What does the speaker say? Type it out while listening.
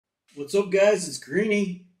What's up, guys? It's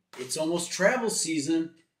Greeny. It's almost travel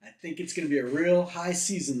season. I think it's going to be a real high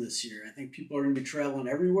season this year. I think people are going to be traveling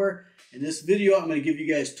everywhere. In this video, I'm going to give you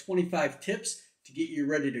guys 25 tips to get you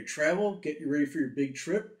ready to travel, get you ready for your big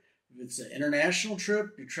trip. If it's an international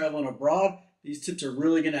trip, you're traveling abroad, these tips are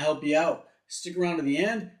really going to help you out. Stick around to the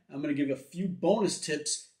end. I'm going to give a few bonus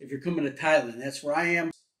tips if you're coming to Thailand. That's where I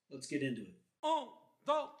am. Let's get into it.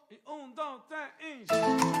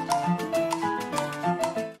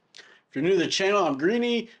 If you're new to the channel, I'm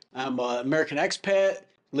Greeny. I'm an American expat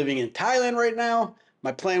living in Thailand right now.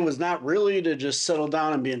 My plan was not really to just settle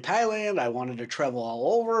down and be in Thailand. I wanted to travel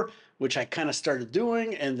all over, which I kind of started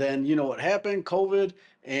doing. And then you know what happened, COVID,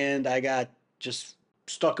 and I got just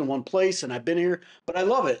stuck in one place and I've been here, but I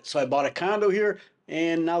love it. So I bought a condo here,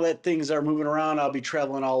 and now that things are moving around, I'll be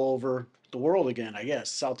traveling all over the world again, I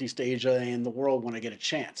guess, Southeast Asia and the world when I get a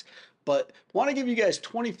chance. But want to give you guys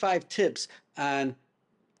 25 tips on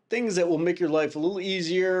things that will make your life a little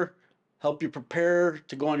easier, help you prepare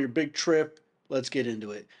to go on your big trip. Let's get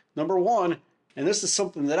into it. Number one, and this is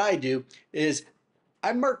something that I do, is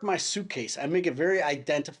I mark my suitcase. I make it very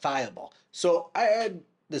identifiable. So I had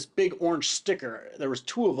this big orange sticker. There was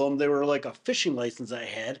two of them. They were like a fishing license I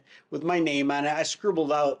had with my name on it. I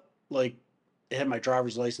scribbled out, like, it had my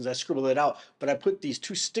driver's license. I scribbled it out, but I put these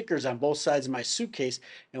two stickers on both sides of my suitcase.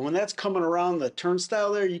 And when that's coming around the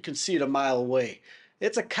turnstile there, you can see it a mile away.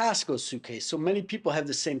 It's a Costco suitcase, so many people have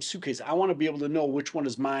the same suitcase. I want to be able to know which one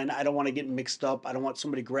is mine. I don't want to get mixed up. I don't want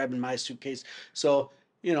somebody grabbing my suitcase. So,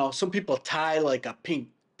 some people tie like a pink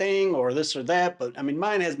thing or this or that, but I mean,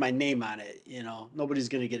 mine has my name on it. Nobody's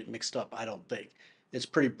going to get it mixed up, I don't think. It's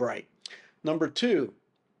pretty bright. Number two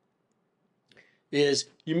is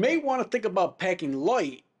you may want to think about packing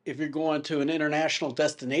light if you're going to an international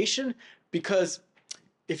destination, because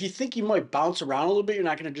if you think you might bounce around a little bit, you're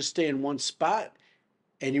not going to just stay in one spot,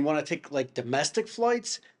 and you want to take like domestic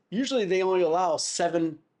flights, usually they only allow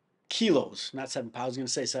 7 kilos, not 7 pounds, I was going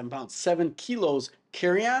to say 7 pounds, 7 kilos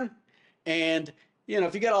carry on. And,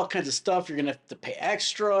 if you got all kinds of stuff, you're going to have to pay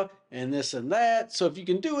extra and this and that. So if you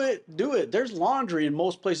can do it, do it. There's laundry in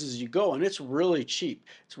most places you go, and it's really cheap.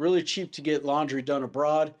 It's really cheap to get laundry done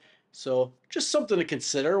abroad. So just something to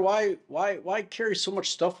consider. Why carry so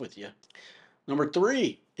much stuff with you? Number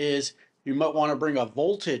three is you might want to bring a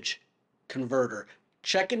voltage converter.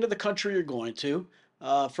 Check into the country you're going to.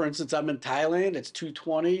 For instance, I'm in Thailand, it's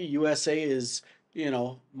 220. USA is,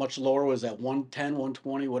 much lower, was at 110,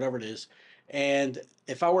 120, whatever it is. And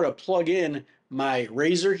if I were to plug in my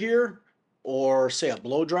razor here, or say a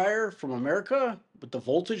blow dryer from America, with the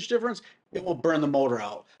voltage difference, it will burn the motor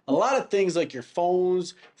out. A lot of things like your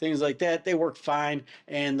phones, things like that, they work fine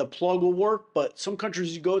and the plug will work, but some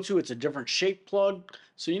countries you go to, it's a different shaped plug.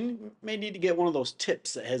 So you may need to get one of those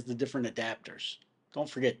tips that has the different adapters. Don't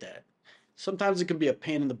forget that. Sometimes it can be a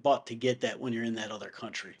pain in the butt to get that when you're in that other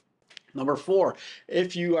country. Number four,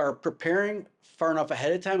 if you are preparing far enough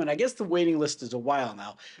ahead of time, and I guess the waiting list is a while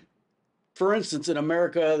now. For instance, in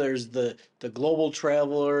America, there's the Global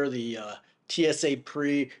Traveler, the TSA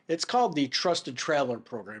Pre. It's called the Trusted Traveler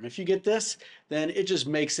Program. If you get this, then it just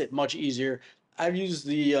makes it much easier. I've used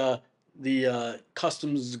the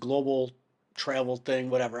Customs Global Travel thing,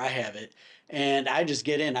 whatever. I have it, and I just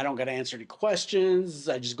get in. I don't got to answer any questions.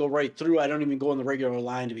 I just go right through. I don't even go in the regular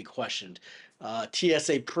line to be questioned.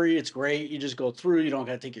 TSA Pre, it's great. You just go through. You don't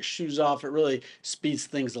got to take your shoes off. It really speeds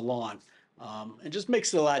things along. It just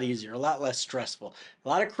makes it a lot easier, a lot less stressful. A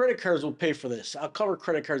lot of credit cards will pay for this. I'll cover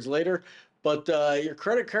credit cards later, but your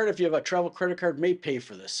credit card, if you have a travel credit card, may pay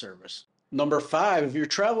for this service. Number five, if you're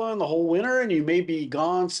traveling the whole winter and you may be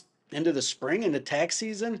gone into the spring, into tax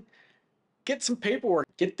season, get some paperwork,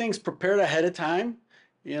 get things prepared ahead of time.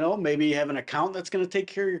 Maybe you have an account that's going to take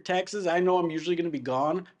care of your taxes. I know I'm usually going to be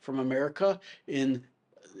gone from America in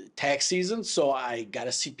tax season, so I got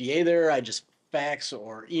a CPA there. I just fax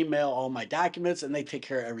or email all my documents, and they take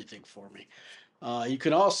care of everything for me. You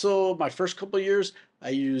can also, my first couple of years, I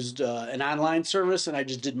used an online service, and I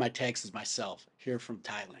just did my taxes myself here from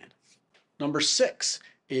Thailand. Number six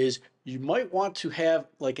is you might want to have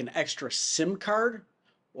like an extra SIM card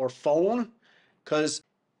or phone, because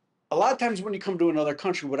a lot of times when you come to another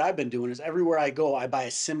country, what I've been doing is everywhere I go, I buy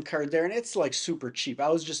a SIM card there, and it's like super cheap. I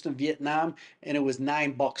was just in Vietnam, and it was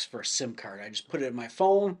 $9 for a SIM card. I just put it in my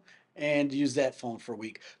phone and use that phone for a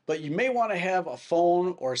week. But you may want to have a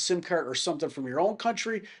phone or a SIM card or something from your own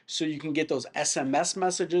country so you can get those SMS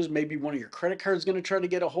messages. Maybe one of your credit cards is going to try to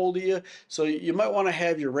get a hold of you. So you might want to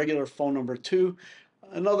have your regular phone number too.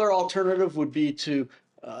 Another alternative would be to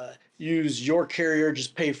use your carrier,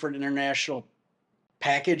 just pay for an international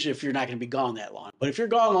package if you're not going to be gone that long. But if you're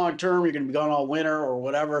gone long term, you're going to be gone all winter or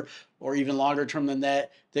whatever, or even longer term than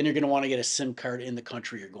that, then you're going to want to get a SIM card in the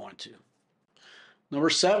country you're going to. Number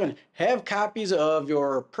 7, have copies of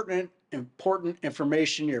your pertinent, important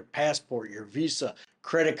information, your passport, your visa,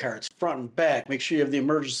 credit cards, front and back. Make sure you have the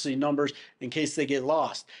emergency numbers in case they get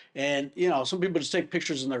lost. And, some people just take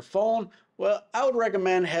pictures on their phone. Well, I would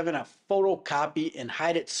recommend having a photocopy and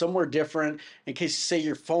hide it somewhere different in case, say,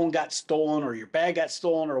 your phone got stolen or your bag got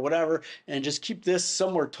stolen or whatever, and just keep this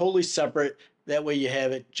somewhere totally separate. That way you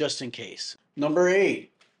have it just in case. Number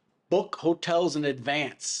 8, book hotels in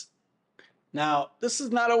advance. Now, this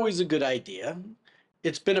is not always a good idea.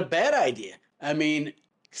 It's been a bad idea. I mean,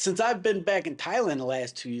 since I've been back in Thailand the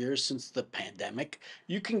last 2 years since the pandemic,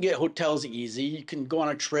 you can get hotels easy. You can go on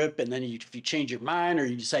a trip and then if you change your mind or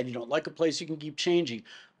you decide you don't like a place, you can keep changing.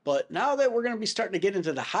 But now that we're going to be starting to get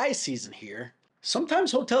into the high season here,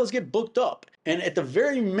 sometimes hotels get booked up. And at the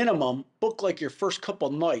very minimum, book like your first couple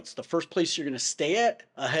nights, the first place you're going to stay at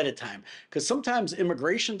ahead of time. Because sometimes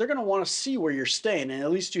immigration, they're going to want to see where you're staying. And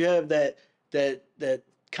at least you have that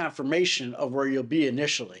confirmation of where you'll be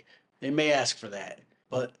initially. They may ask for that,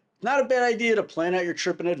 but not a bad idea to plan out your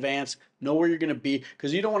trip in advance, know where you're going to be,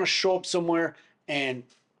 because you don't want to show up somewhere and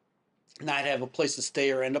not have a place to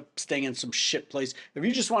stay or end up staying in some shit place. If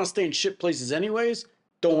you just want to stay in shit places anyways,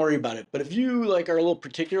 don't worry about it. But if you are a little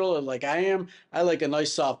particular like I am, I like a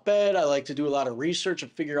nice soft bed. I like to do a lot of research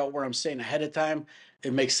and figure out where I'm staying ahead of time.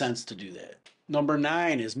 It makes sense to do that. Number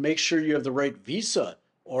 9 is make sure you have the right visa,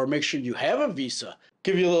 or make sure you have a visa.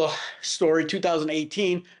 Give you a little story.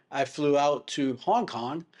 2018, I flew out to Hong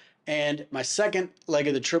Kong, and my second leg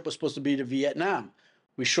of the trip was supposed to be to Vietnam.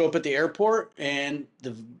 We show up at the airport, and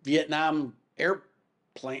the Vietnam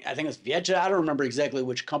airplane, I think it's Vietjet, I don't remember exactly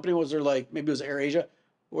which company was there, maybe it was AirAsia.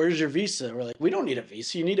 Where's your visa? We're like, we don't need a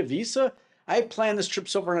visa. You need a visa? I planned this trip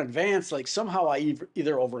so far in advance, somehow I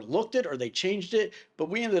either overlooked it or they changed it, but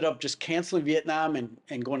we ended up just canceling Vietnam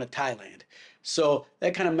and going to Thailand. So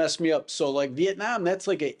that kind of messed me up. So Vietnam, that's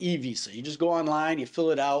like an e-visa. You just go online, you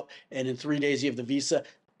fill it out, and in 3 days you have the visa.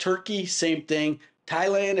 Turkey, same thing.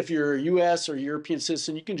 Thailand, if you're a US or European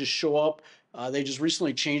citizen, you can just show up. They just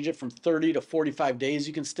recently changed it from 30 to 45 days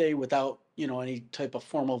you can stay without, any type of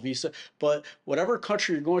formal visa. But whatever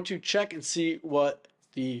country you're going to, check and see what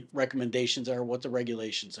the recommendations are, what the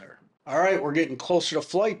regulations are. All right, we're getting closer to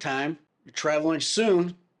flight time. You're traveling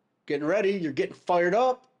soon, getting ready, you're getting fired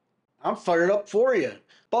up. I'm fired up for you.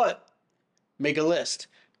 But make a list.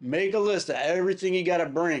 Make a list of everything you got to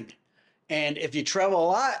bring. And if you travel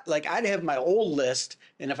a lot, I'd have my old list,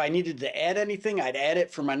 and if I needed to add anything, I'd add it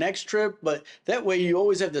for my next trip. But that way you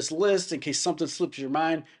always have this list in case something slips your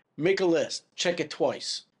mind. Make a list. Check it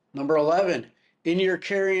twice. Number 11, in your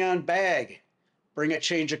carry-on bag, bring a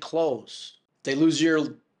change of clothes. If they lose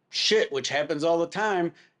your shit, which happens all the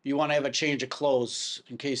time, you want to have a change of clothes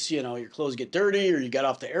in case, your clothes get dirty or you got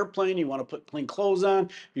off the airplane, you want to put clean clothes on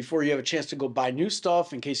before you have a chance to go buy new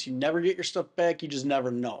stuff in case you never get your stuff back. You just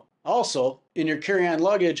never know. Also, in your carry-on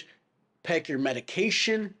luggage, pack your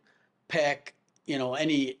medication, pack,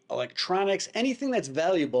 any electronics, anything that's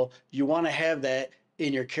valuable, you want to have that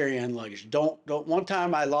in your carry-on luggage. Don't, one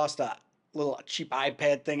time I lost a little cheap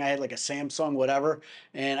iPad thing. I had a Samsung, whatever,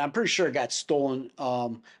 and I'm pretty sure it got stolen. I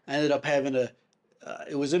ended up having to,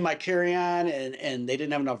 it was in my carry-on and they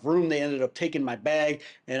didn't have enough room. They ended up taking my bag,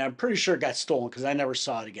 and I'm pretty sure it got stolen because I never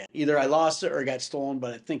saw it again. Either I lost it or it got stolen,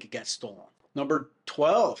 but I think it got stolen. Number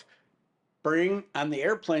 12, bring on the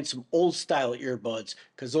airplane some old style earbuds,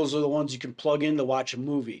 because those are the ones you can plug in to watch a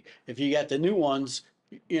movie. If you got the new ones,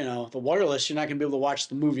 the wireless, you're not going to be able to watch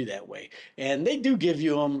the movie that way. And they do give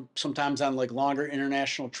you them sometimes on longer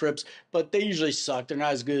international trips, but they usually suck. They're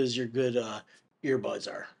not as good as your good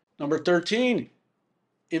earbuds are. Number 13,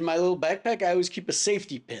 in my little backpack, I always keep a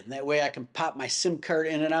safety pin. That way I can pop my SIM card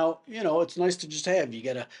in and out. It's nice to just have. You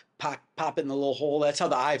got to pop it in the little hole. That's how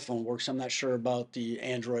the iPhone works. I'm not sure about the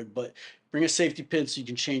Android, but bring a safety pin so you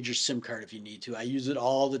can change your SIM card if you need to. I use it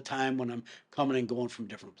all the time when I'm coming and going from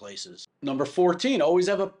different places. Number 14, always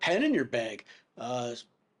have a pen in your bag.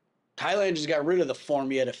 Thailand just got rid of the form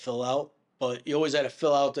you had to fill out, but you always had to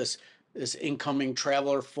fill out this incoming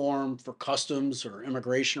traveler form for customs or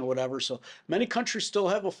immigration or whatever. So many countries still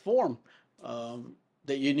have a form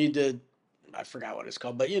that you need to, I forgot what it's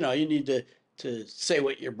called, but you need to say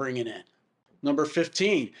what you're bringing in. Number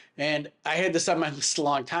 15, and I had this on my list a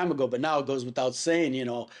long time ago, but now it goes without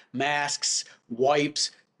saying, masks,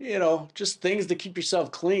 wipes, just things to keep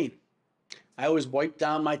yourself clean. I always wipe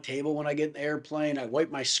down my table when I get in the airplane. I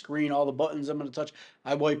wipe my screen, all the buttons I'm going to touch.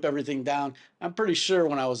 I wipe everything down. I'm pretty sure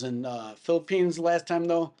when I was in Philippines last time,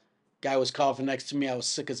 though, Guy was coughing next to me. I was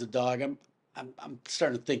sick as a dog. I'm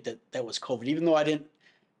starting to think that that was COVID, even though I didn't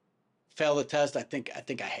fail the test. I think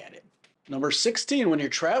I had it. Number 16, when you're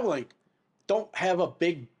traveling, don't have a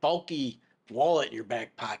big bulky wallet in your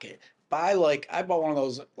back pocket. Buy like I bought one of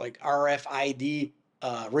those like RFID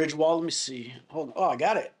Ridge wallet. Let me see. Hold on. Oh, I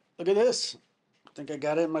got it. Look at this. I think I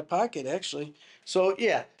got it in my pocket actually. So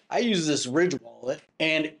yeah, I use this Ridge wallet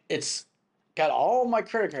and it's got all my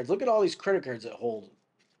credit cards. Look at all these credit cards that hold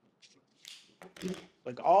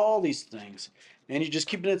like all these things. And you just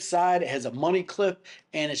keep it inside. It has a money clip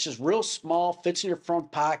and it's just real small, fits in your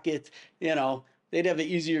front pocket. You know, they'd have an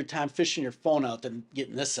easier time fishing your phone out than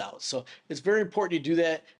getting this out. So it's very important you do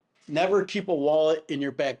that. Never keep a wallet in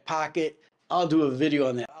your back pocket. I'll do a video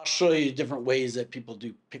on that. I'll show you different ways that people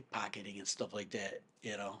do pickpocketing and stuff like that.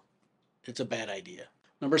 You know, it's a bad idea.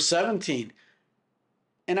 Number 17,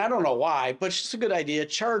 and I don't know why, but it's just a good idea.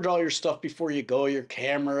 Charge all your stuff before you go, your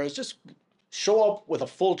cameras. Just show up with a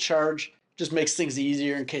full charge. Just makes things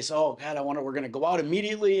easier in case, oh God, we're gonna go out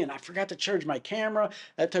immediately and I forgot to charge my camera,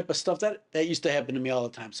 that type of stuff. That used to happen to me all the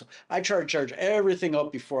time. So I try to charge everything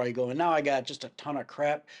up before I go. And now I got just a ton of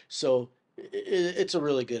crap. So it's a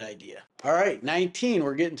really good idea. All right, 19,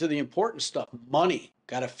 we're getting to the important stuff. Money.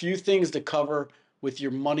 Got a few things to cover with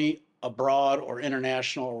your money abroad or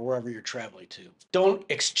international or wherever you're traveling to. Don't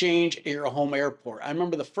exchange at your home airport. I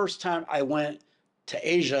remember the first time I went to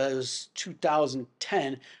Asia, it was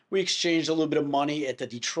 2010. We exchanged a little bit of money at the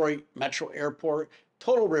Detroit Metro Airport.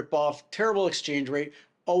 Total ripoff, terrible exchange rate.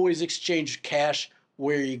 Always exchange cash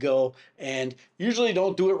where you go. And usually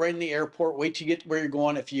don't do it right in the airport. Wait till you get where you're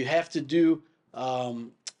going. If you have to do a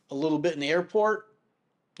little bit in the airport,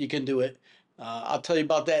 you can do it. I'll tell you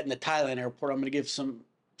about that in the Thailand airport. I'm going to give some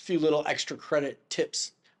few little extra credit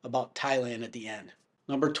tips about Thailand at the end.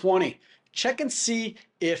 Number 20, check and see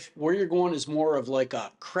if where you're going is more of like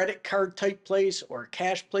a credit card type place or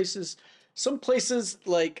cash places. Some places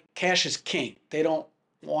like cash is king. They don't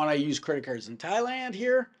want to use credit cards. In Thailand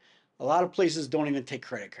here, a lot of places don't even take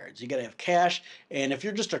credit cards. You got to have cash. And if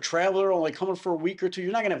you're just a traveler only coming for a week or two,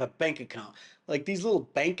 you're not going to have a bank account. Like these little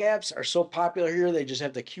bank apps are so popular here. They just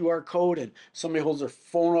have the QR code and somebody holds their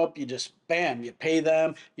phone up. You just, bam, you pay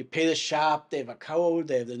them. You pay the shop. They have a code.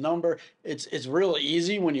 They have the number. It's real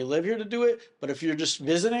easy when you live here to do it. But if you're just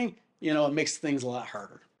visiting, you know, it makes things a lot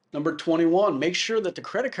harder. Number 21, make sure that the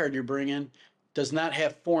credit card you're bringing does not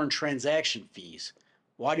have foreign transaction fees.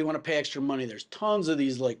 Why do you want to pay extra money? There's tons of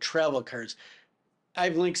these like travel cards. I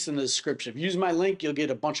have links in the description. If you use my link, you'll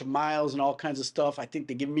get a bunch of miles and all kinds of stuff. I think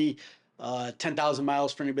they give me 10,000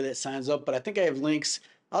 miles for anybody that signs up, but I think I have links.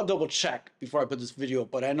 I'll double check before I put this video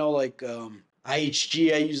up, but I know like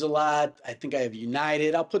IHG I use a lot. I think I have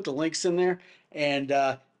United. I'll put the links in there. And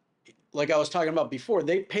like I was talking about before,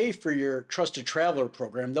 they pay for your trusted traveler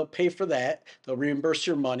program. They'll pay for that. They'll reimburse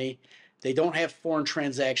your money. They don't have foreign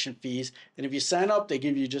transaction fees. And if you sign up, they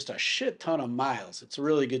give you just a shit ton of miles. It's a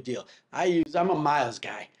really good deal. I'm a miles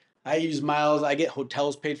guy. I use miles. I get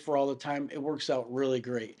hotels paid for all the time. It works out really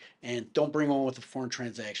great. And don't bring one with a foreign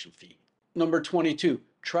transaction fee. Number 22,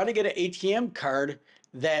 try to get an ATM card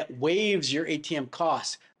that waives your ATM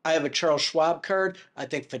costs. I have a Charles Schwab card. I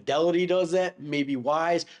think Fidelity does that, maybe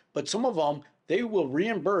Wise, but some of them, they will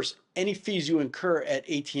reimburse any fees you incur at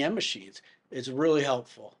ATM machines. It's really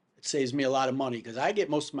helpful. It saves me a lot of money because I get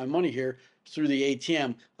most of my money here through the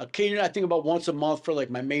ATM. Occasionally, I think about once a month for like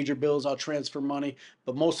my major bills, I'll transfer money,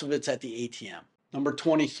 but most of it's at the ATM. Number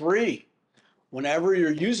 23, whenever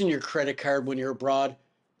you're using your credit card when you're abroad,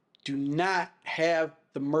 do not have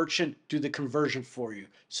the merchant do the conversion for you.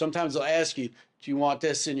 Sometimes they'll ask you, do you want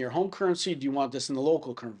this in your home currency? Do you want this in the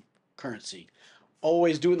local currency?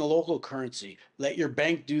 Always do it in the local currency. Let your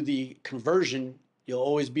bank do the conversion. You'll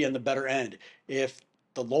always be on the better end. If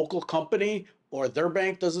the local company or their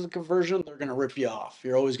bank does the conversion, they're going to rip you off.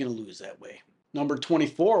 You're always going to lose that way. Number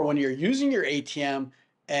 24, when you're using your ATM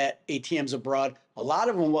at ATMs abroad, a lot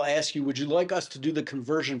of them will ask you, would you like us to do the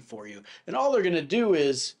conversion for you? And all they're going to do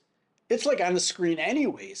is, it's like on the screen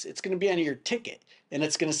anyways. It's going to be on your ticket. And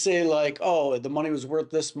it's going to say like, oh, the money was worth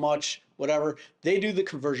this much, whatever. They do the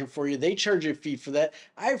conversion for you. They charge you a fee for that.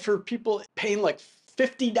 I've heard people paying like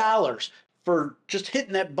 $50 for just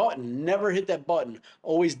hitting that button. Never hit that button.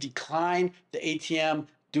 Always decline the ATM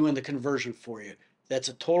doing the conversion for you. That's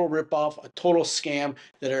a total ripoff, a total scam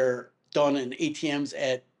that are done in ATMs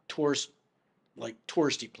at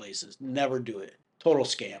touristy places. Never do it. Total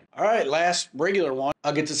scam. All right, last regular one.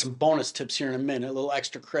 I'll get to some bonus tips here in a minute, a little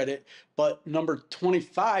extra credit. But number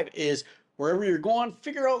 25 is wherever you're going,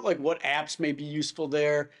 figure out like what apps may be useful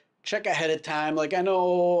there. Check ahead of time. Like I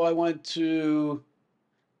know I went to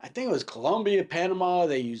I think it was Colombia, Panama,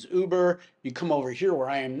 they use Uber. You come over here where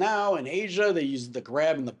I am now in Asia, they use the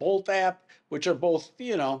Grab and the Bolt app, which are both,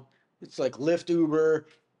 it's like Lyft, Uber,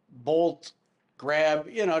 Bolt, Grab,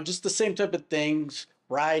 just the same type of things.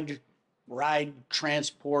 Ride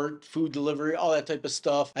transport, food delivery, all that type of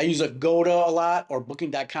stuff. I use Agoda a lot or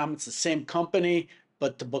booking.com. It's the same company,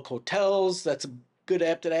 but to book hotels, that's a good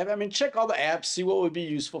app that I have. I mean, check all the apps, see what would be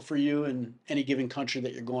useful for you in any given country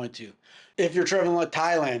that you're going to. If you're traveling to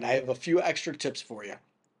Thailand, I have a few extra tips for you.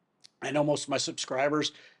 I know most of my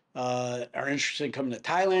subscribers are interested in coming to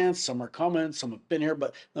Thailand. Some are coming, some have been here,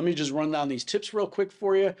 but let me just run down these tips real quick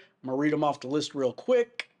for you. I'm gonna read them off the list real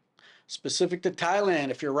quick. Specific to Thailand,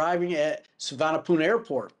 if you're arriving at Suvarnabhumi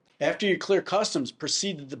Airport, after you clear customs,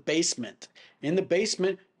 proceed to the basement. In the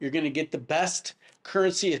basement, you're going to get the best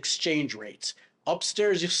currency exchange rates.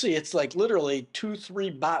 Upstairs, you'll see it's like literally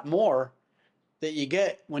 2-3 baht more that you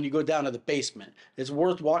get when you go down to the basement. It's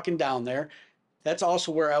worth walking down there. That's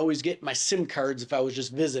also where I always get my SIM cards if I was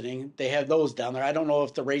just visiting. They have those down there. I don't know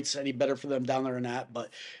if the rate's any better for them down there or not, but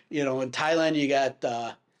in Thailand, you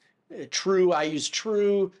got True. I use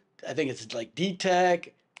True. I think it's like DTech,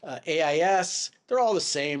 AIS. They're all the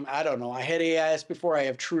same. I don't know. I had AIS before. I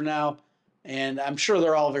have True now. And I'm sure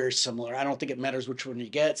they're all very similar. I don't think it matters which one you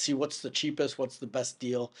get. See what's the cheapest, what's the best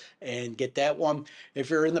deal, and get that one.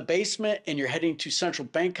 If you're in the basement and you're heading to central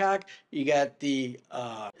Bangkok, you got the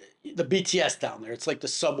BTS down there. It's like the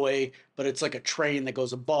subway, but it's like a train that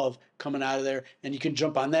goes above coming out of there. And you can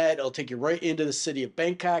jump on that. It'll take you right into the city of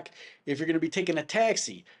Bangkok. If you're going to be taking a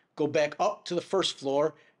taxi, go back up to the first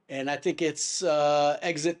floor. And I think it's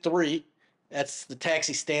exit 3. That's the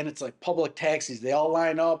taxi stand. It's like public taxis. They all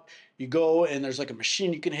line up. You go and there's like a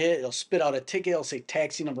machine you can hit. It'll spit out a ticket. It'll say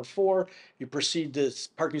taxi number 4. You proceed to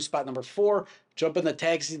parking spot number 4. Jump in the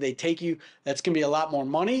taxi. They take you. That's going to be a lot more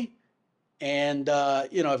money. And,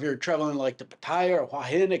 if you're traveling like to Pattaya or Hua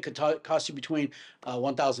Hin, it could cost you between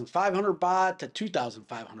 1,500 baht to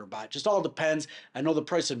 2,500 baht. Just all depends. I know the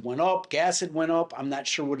price had went up. Gas had went up. I'm not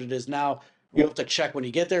sure what it is now. You have to check when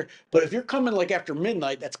you get there. But if you're coming like after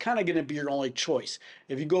midnight, that's kind of going to be your only choice.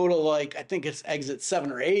 If you go to I think it's exit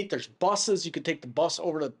 7 or 8, there's buses. You could take the bus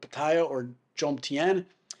over to Pattaya or Jomtien.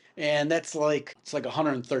 And it's like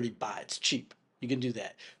 130 baht. It's cheap. You can do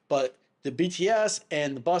that. But the BTS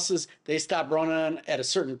and the buses, they stop running at a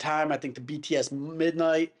certain time. I think the BTS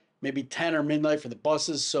midnight, maybe 10 or midnight for the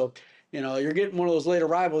buses. So, you're getting one of those late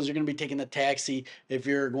arrivals. You're going to be taking the taxi if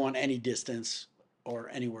you're going any distance or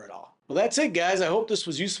anywhere at all. Well, that's it, guys. I hope this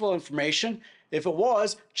was useful information. If it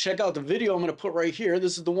was, check out the video I'm going to put right here.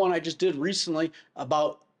 This is the one I just did recently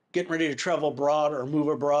about getting ready to travel abroad or move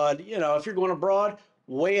abroad. If you're going abroad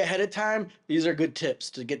way ahead of time, these are good tips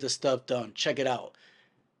to get this stuff done. Check it out.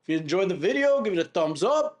 If you enjoyed the video, give it a thumbs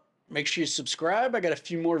up. Make sure you subscribe. I got a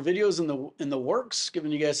few more videos in the works,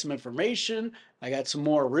 giving you guys some information. I got some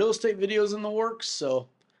more real estate videos in the works. So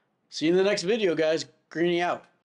see you in the next video, guys. Greeny out.